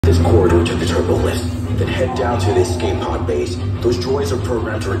this corridor to the turbo lift, then head down to the escape pod base. Those droids are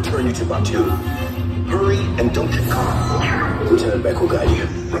programmed to return you to Batu. Hurry and don't get caught. Lieutenant Beck will guide you.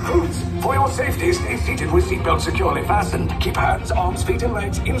 Recruits, for your safety, stay seated with seatbelts securely fastened. Keep hands, arms, feet, and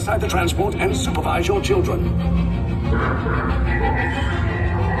legs inside the transport and supervise your children.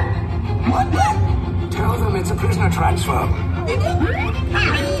 Tell them it's a prisoner transfer.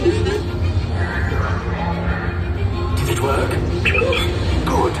 Did it work?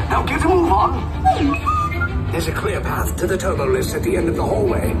 Good. Now get a move on. There's a clear path to the turbo lifts at the end of the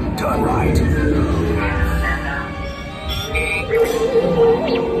hallway. Turn right.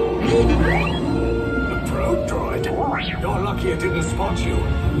 A probe droid. You're lucky it didn't spot you.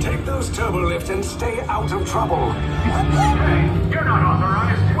 Take those turbo lifts and stay out of trouble. Hey, you're not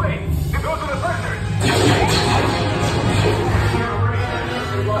authorized. Wait, it goes to the prisoners.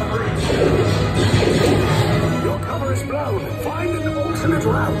 Your cover is blown. Find an alternate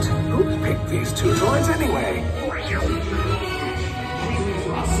route. Who picked these two droids anyway?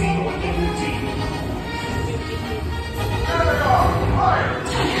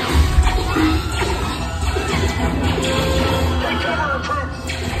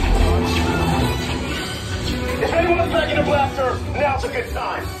 If anyone's packing a blaster, now's a good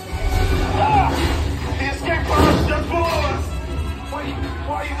time. Ah! The escape pods just below us! Wait,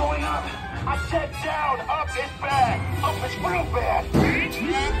 why are you going up? I said down, up is bad. Up is real bad.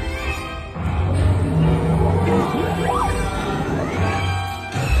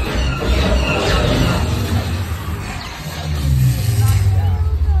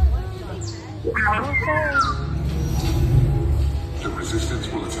 The Resistance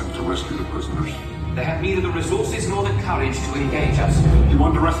will attempt to rescue the prisoners. They have neither the resources nor the courage to engage us. You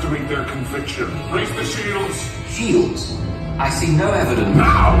underestimate their conviction. Raise the shields! Shields? I see no evidence.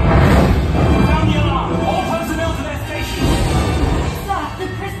 Now! Sound the alarm! All personnel to their stations! Sir, the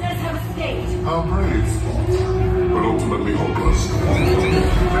prisoners have escaped. How brave. But ultimately hopeless.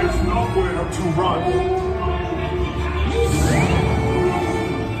 There's nowhere to run.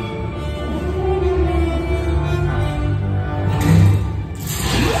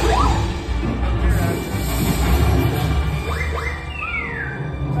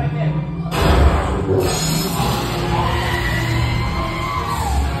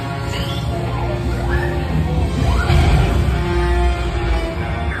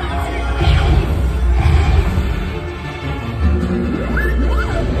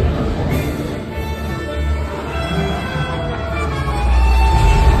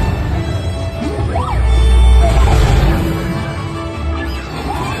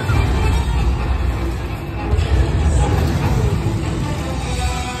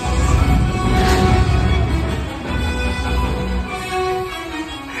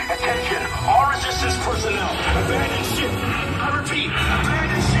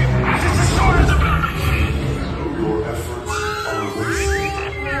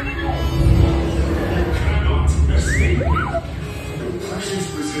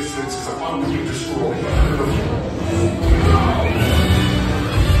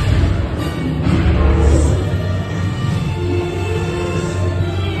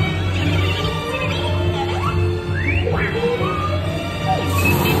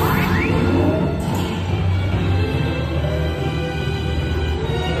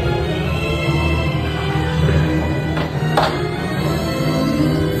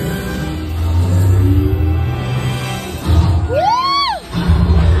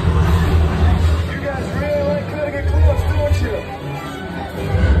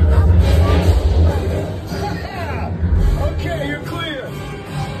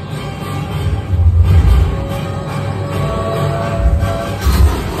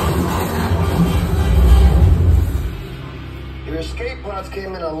 Escape pods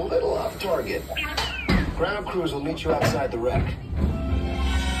came in a little off target. Ground crews will meet you outside the wreck.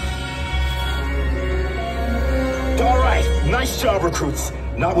 All right, nice job, recruits.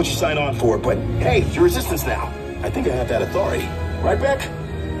 Not what you signed on for, but hey, you're Resistance now. I think I have that authority. Right, Beck?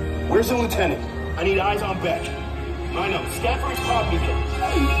 Where's the lieutenant? I need eyes on Beck. I know, Stafford's pod beacon.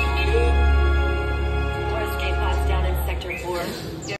 More escape pods down in Sector 4.